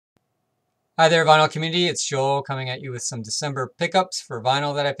Hi there, vinyl community. It's Joel coming at you with some December pickups for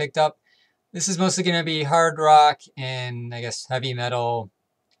vinyl that I picked up. This is mostly going to be hard rock and I guess heavy metal,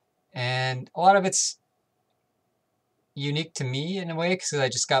 and a lot of it's unique to me in a way because I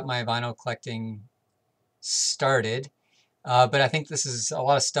just got my vinyl collecting started. But I think this is a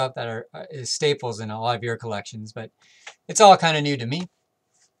lot of stuff that is staples in a lot of your collections, but it's all kind of new to me.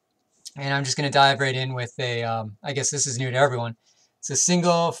 And I'm just going to dive right in with I guess this is new to everyone. It's a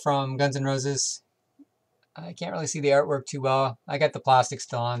single from Guns N' Roses. I can't really see the artwork too well. I got the plastic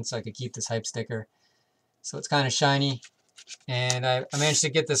still on so I could keep this hype sticker. So it's kind of shiny. And I managed to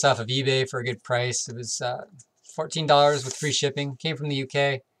get this off of eBay for a good price. It was $14 with free shipping. Came from the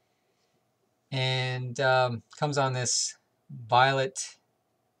UK. And comes on this violet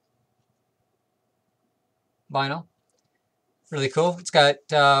vinyl. Really cool. It's got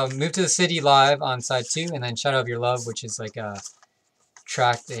Move to the City Live on side 2, and then Shadow of Your Love, which is like a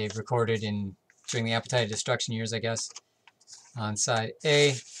track they recorded during the Appetite of Destruction years, I guess, on side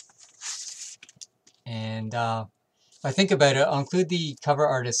A. And if I think about it, I'll include the cover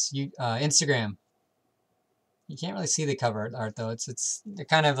artist's Instagram. You can't really see the cover art though. They're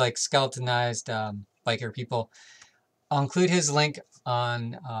kind of like skeletonized biker people. I'll include his link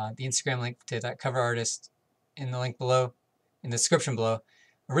on the Instagram link to that cover artist in the link below, in the description below.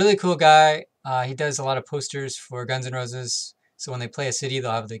 A really cool guy. He does a lot of posters for Guns N' Roses. So when they play a city, they'll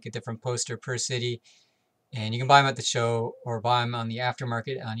have like a different poster per city. And you can buy them at the show or buy them on the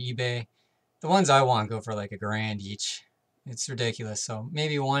aftermarket on eBay. The ones I want go for like $1,000 each. It's ridiculous. So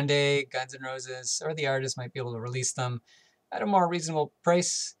maybe one day Guns N' Roses or the artist might be able to release them at a more reasonable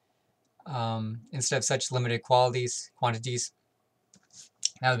price instead of such limited quantities.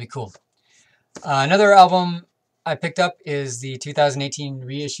 That would be cool. Another album I picked up is the 2018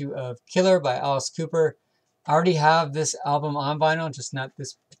 reissue of Killer by Alice Cooper. I already have this album on vinyl, just not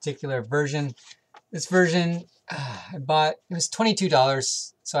this particular version. This version I bought, it was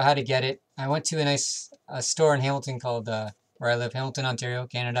 $22, so I had to get it. I went to a nice store in Hamilton called, where I live, Hamilton, Ontario,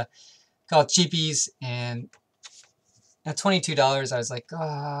 Canada, called Cheapies, and at $22 I was like, oh,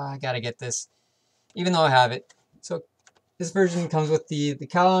 I gotta get this, even though I have it. So this version comes with the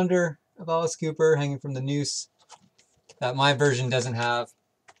calendar of Alice Cooper hanging from the noose that my version doesn't have.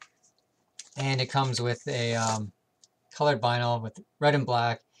 And it comes with a colored vinyl with red and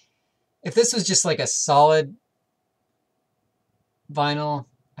black. If this was just like a solid vinyl,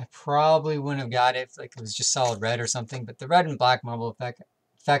 I probably wouldn't have got it if like it was just solid red or something. But the red and black marble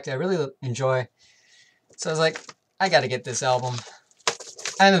effect I really enjoy. So I was like, I gotta get this album.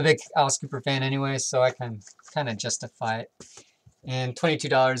 I'm a big Alice Cooper fan anyway, so I can kind of justify it. And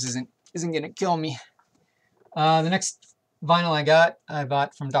 $22 isn't gonna kill me. The next vinyl I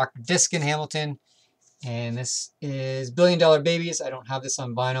bought from Dr. Disc in Hamilton, and this is $1 Billion Babies. I don't have this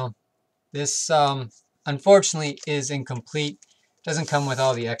on vinyl. This unfortunately is incomplete. Doesn't come with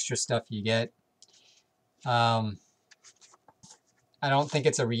all the extra stuff you get. I don't think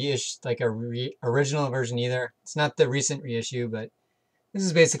it's a reissue, like original version either. It's not the recent reissue, but this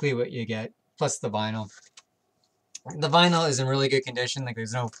is basically what you get, plus the vinyl. The vinyl is in really good condition, like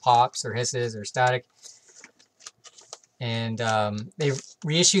there's no pops or hisses or static. And they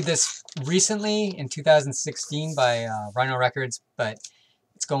reissued this recently in 2016 by Rhino Records, but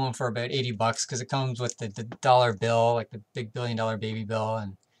it's going for about $80 because it comes with the dollar bill, like the big $1 billion baby bill,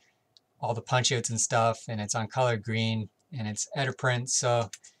 and all the punch outs and stuff, and it's on color green, and it's editor print. So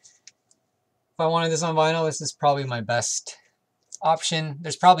if I wanted this on vinyl, this is probably my best option.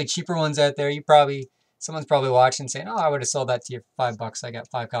 There's probably cheaper ones out there. Someone's probably watching saying, oh, I would have sold that to you for $5. I got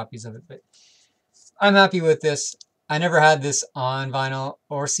 5 copies of it, but I'm happy with this. I never had this on vinyl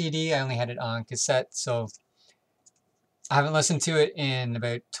or CD. I only had it on cassette, so I haven't listened to it in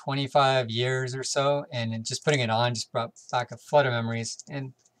about 25 years or so, and just putting it on just brought back a flood of memories,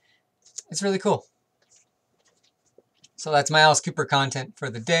 and it's really cool. So that's my Alice Cooper content for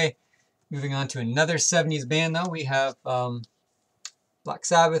the day. Moving on to another 70s band, though, we have Black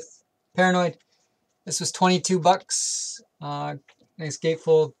Sabbath, Paranoid. This was $22. Nice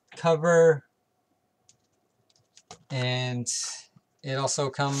gatefold cover. And it also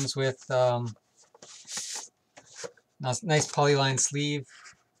comes with nice polyline sleeve.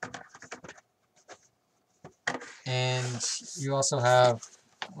 And you also have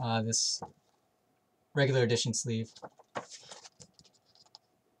this regular edition sleeve.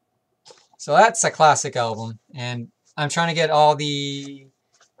 So that's a classic album. And I'm trying to get all the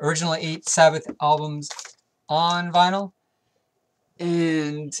original 8 Sabbath albums on vinyl.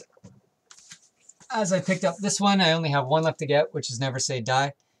 And as I picked up this one, I only have one left to get, which is Never Say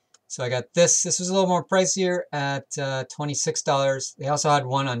Die. So I got this. This was a little more pricier at $26. They also had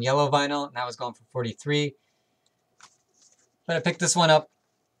one on yellow vinyl, and that was going for $43. But I picked this one up.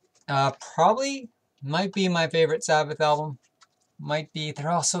 Probably might be my favorite Sabbath album. Might be.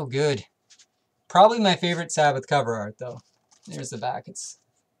 They're all so good. Probably my favorite Sabbath cover art, though. There's the back. It's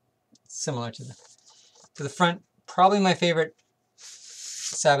similar to the front. Probably my favorite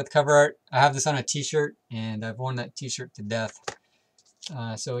Sabbath cover art. I have this on a t-shirt, and I've worn that t-shirt to death.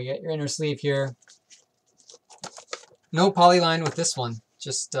 So you got your inner sleeve here. No polyline with this one.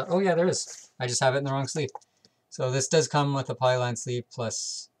 Just, oh yeah, there is. I just have it in the wrong sleeve. So this does come with a polyline sleeve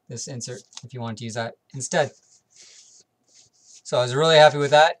plus this insert if you want to use that instead. So I was really happy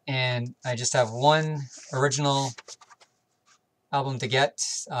with that, and I just have one original album to get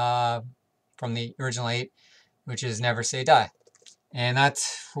from the original 8, which is Never Say Die. And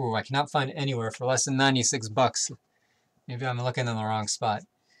that's, I cannot find it anywhere for less than 96 bucks. Maybe I'm looking in the wrong spot.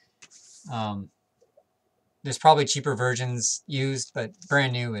 There's probably cheaper versions used, but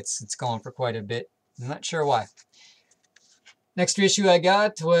brand new, it's going for quite a bit. I'm not sure why. Next reissue I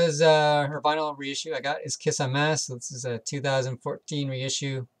got was, or vinyl reissue I got is Kiss Unmasked. So this is a 2014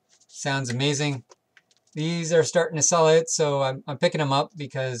 reissue. Sounds amazing. These are starting to sell out, so I'm picking them up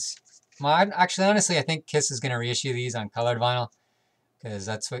because, well, actually, honestly, I think Kiss is going to reissue these on colored vinyl because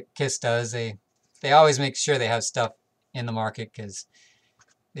that's what Kiss does. They always make sure they have stuff in the market because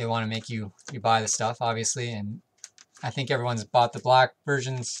they want to make you buy the stuff, obviously. And I think everyone's bought the black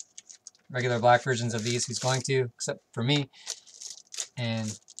versions, regular black versions of these. Who's going to, except for me. And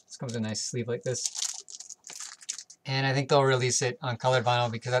this comes with a nice sleeve like this. And I think they'll release it on colored vinyl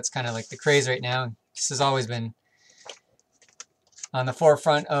because that's kind of like the craze right now. This has always been on the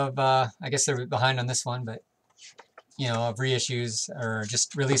forefront of, I guess they're behind on this one, but, you know, of reissues or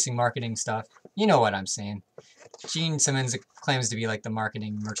just releasing marketing stuff. You know what I'm saying. Gene Simmons claims to be like the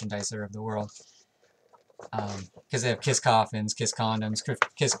marketing merchandiser of the world. Because they have Kiss coffins, Kiss condoms,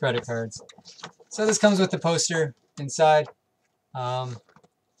 Kiss credit cards. So this comes with the poster inside.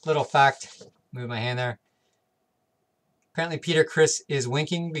 Little fact, move my hand there. Apparently Peter Criss is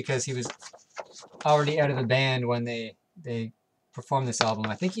winking because he was already out of the band when they performed this album.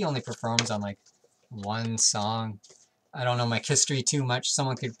 I think he only performs on like one song. I don't know my history too much.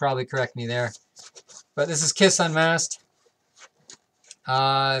 Someone could probably correct me there. But this is Kiss Unmasked.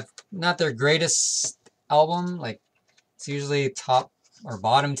 Not their greatest album. Like, it's usually top or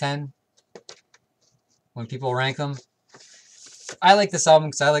bottom 10 when people rank them. I like this album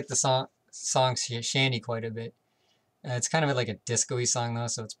because I like the song Shandy quite a bit. It's kind of like a disco-y song though,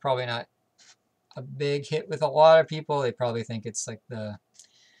 so it's probably not a big hit with a lot of people. They probably think it's like the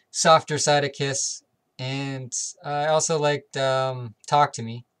softer side of Kiss. And I also liked Talk to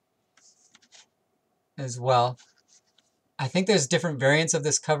Me as well. I think there's different variants of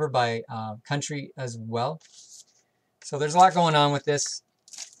this cover by country as well. So there's a lot going on with this.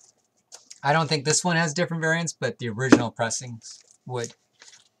 I don't think this one has different variants, but the original pressings would.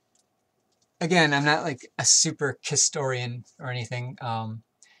 Again, I'm not like a super Kisstorian or anything.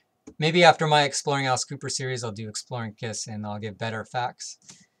 Maybe after my Exploring Alice Cooper series, I'll do Exploring Kiss and I'll give better facts.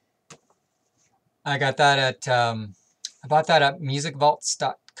 I got that at, I bought that at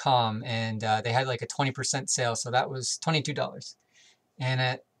musicvaults.com and they had like a 20% sale, so that was $22.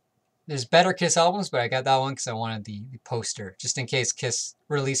 And there's better Kiss albums, but I got that one because I wanted the poster, just in case Kiss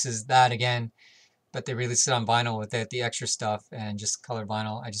releases that again. But they released it on vinyl with the extra stuff and just colored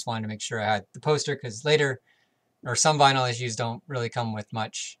vinyl. I just wanted to make sure I had the poster because later, or some vinyl issues don't really come with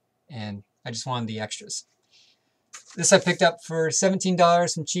much, and I just wanted the extras. This I picked up for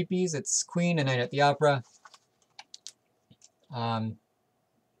 $17 from Cheapies. It's Queen, A Night at the Opera.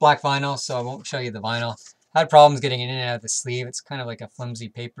 Black vinyl, so I won't show you the vinyl. I had problems getting it in and out of the sleeve. It's kind of like a flimsy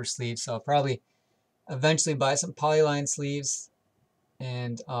paper sleeve, so I'll probably eventually buy some polyline sleeves,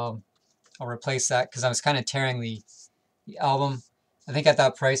 and I'll replace that because I was kind of tearing the album. I think at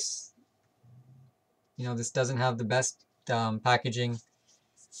that price, you know, this doesn't have the best packaging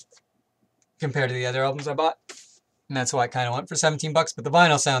compared to the other albums I bought. And that's why I kind of went for 17 bucks, but the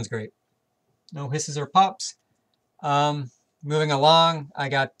vinyl sounds great. No hisses or pops. Moving along, I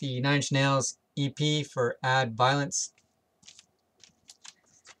got the 9 Inch Nails EP for Add Violence.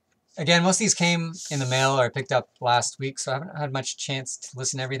 Again, most of these came in the mail or I picked up last week, so I haven't had much chance to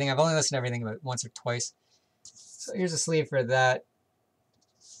listen to everything. I've only listened to everything about once or twice. So here's a sleeve for that.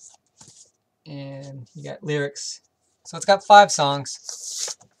 And you got lyrics. So it's got 5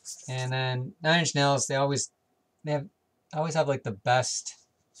 songs. And then 9 Inch Nails, they always have like the best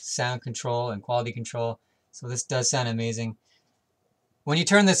sound control and quality control. So this does sound amazing. When you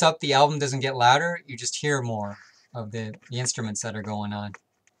turn this up, the album doesn't get louder. You just hear more of the instruments that are going on.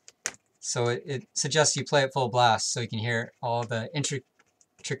 So it suggests you play it full blast so you can hear all the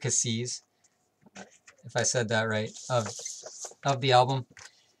intricacies, if I said that right, of the album.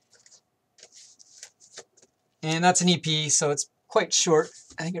 And that's an EP, so it's quite short.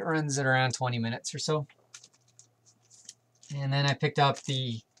 I think it runs at around 20 minutes or so. And then I picked up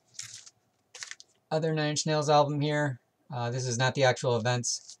the other Nine Inch Nails album here. This is not the actual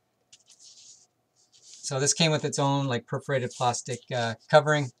Events. So this came with its own like perforated plastic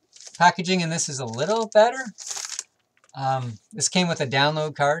covering packaging, and this is a little better. This came with a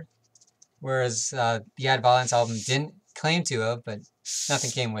download card, whereas the Ad Violence album didn't claim to have, but nothing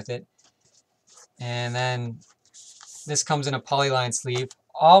came with it. And then this comes in a polyline sleeve.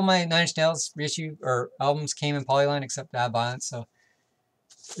 All my Nine Inch Nails reissue or albums came in polyline except Ad Violence, so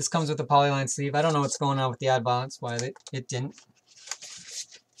this comes with a polyline sleeve. I don't know what's going on with the Ad Violence, why it didn't.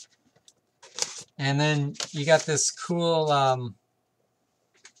 And then you got this cool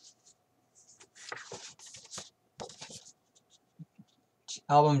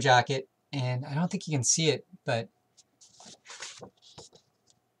album jacket, and I don't think you can see it, but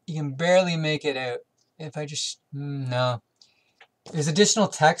you can barely make it out. If I just, no. There's additional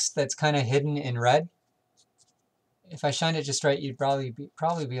text that's kind of hidden in red. If I shine it just right, you'd probably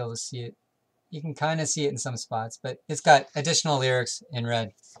be able to see it. You can kind of see it in some spots, but it's got additional lyrics in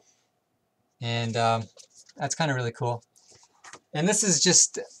red. And that's kind of really cool. And this is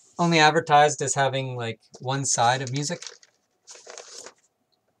just only advertised as having like one side of music.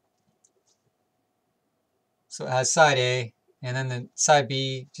 So it has side A, and then the side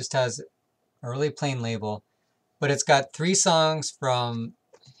B just has a really plain label. But it's got 3 songs from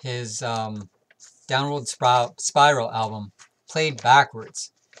his Downward Spiral album played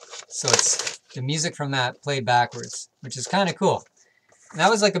backwards. So it's the music from that played backwards, which is kind of cool. And that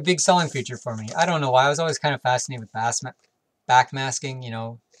was like a big selling feature for me. I don't know why. I was always kind of fascinated with backmasking. You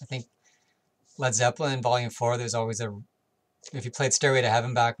know, I think Led Zeppelin Volume 4, there's always if you played Stairway to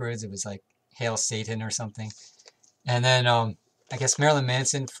Heaven backwards, it was like Hail Satan or something. And then I guess Marilyn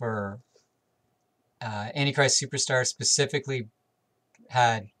Manson for Antichrist Superstar specifically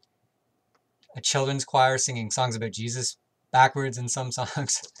had a children's choir singing songs about Jesus backwards in some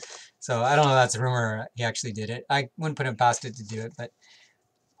songs. So I don't know if that's a rumor or he actually did it. I wouldn't put him past it to do it, but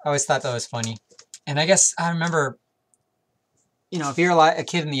I always thought that was funny. And I guess I remember, you know, if you're a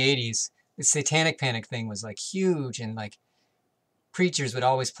kid in the 80s, the Satanic Panic thing was like huge, and like preachers would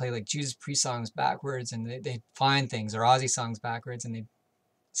always play like Judas Priest songs backwards, and they'd find things, or Ozzy songs backwards, and they'd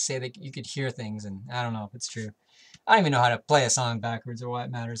say that you could hear things, and I don't know if it's true. I don't even know how to play a song backwards or why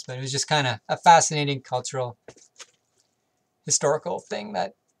it matters, but it was just kind of a fascinating cultural, historical thing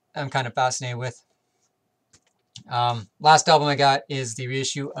that I'm kind of fascinated with. Last album I got is the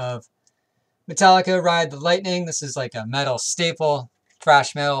reissue of Metallica, Ride the Lightning. This is like a metal staple,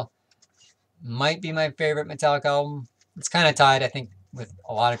 thrash metal. Might be my favorite Metallica album. It's kind of tied, I think, with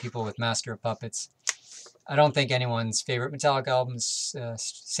a lot of people with Master of Puppets. I don't think anyone's favorite Metallica album is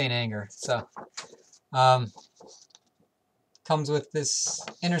Saint Anger. So, comes with this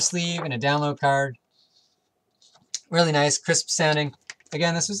inner sleeve and a download card. Really nice, crisp sounding.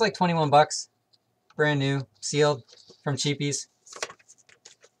 Again, this was like 21 bucks. Brand new, sealed from Cheapies.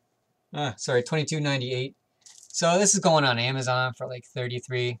 Sorry, $22.98. So this is going on Amazon for like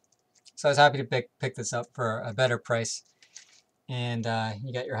 $33. So I was happy to pick this up for a better price. And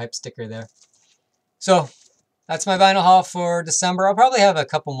you got your hype sticker there. So that's my vinyl haul for December. I'll probably have a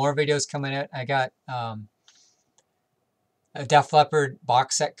couple more videos coming out. I got a Def Leppard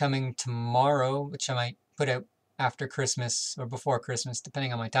box set coming tomorrow, which I might put out after Christmas or before Christmas,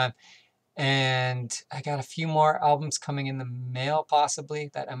 depending on my time. And I got a few more albums coming in the mail,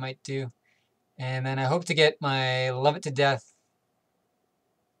 possibly, that I might do. And then I hope to get my Love It to Death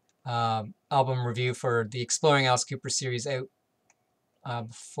album review for the Exploring Alice Cooper series out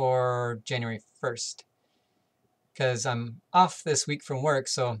before January 1st. Because I'm off this week from work,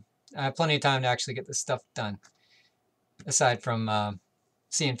 so I have plenty of time to actually get this stuff done. Aside from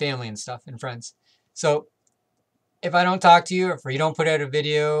seeing family and stuff and friends. So if I don't talk to you, or if you don't put out a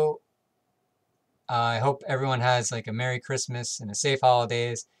video, I hope everyone has like a Merry Christmas and a safe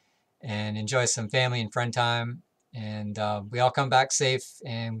holidays and enjoy some family and friend time. And we all come back safe,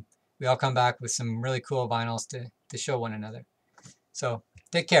 and we all come back with some really cool vinyls to show one another. So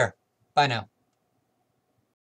take care. Bye now.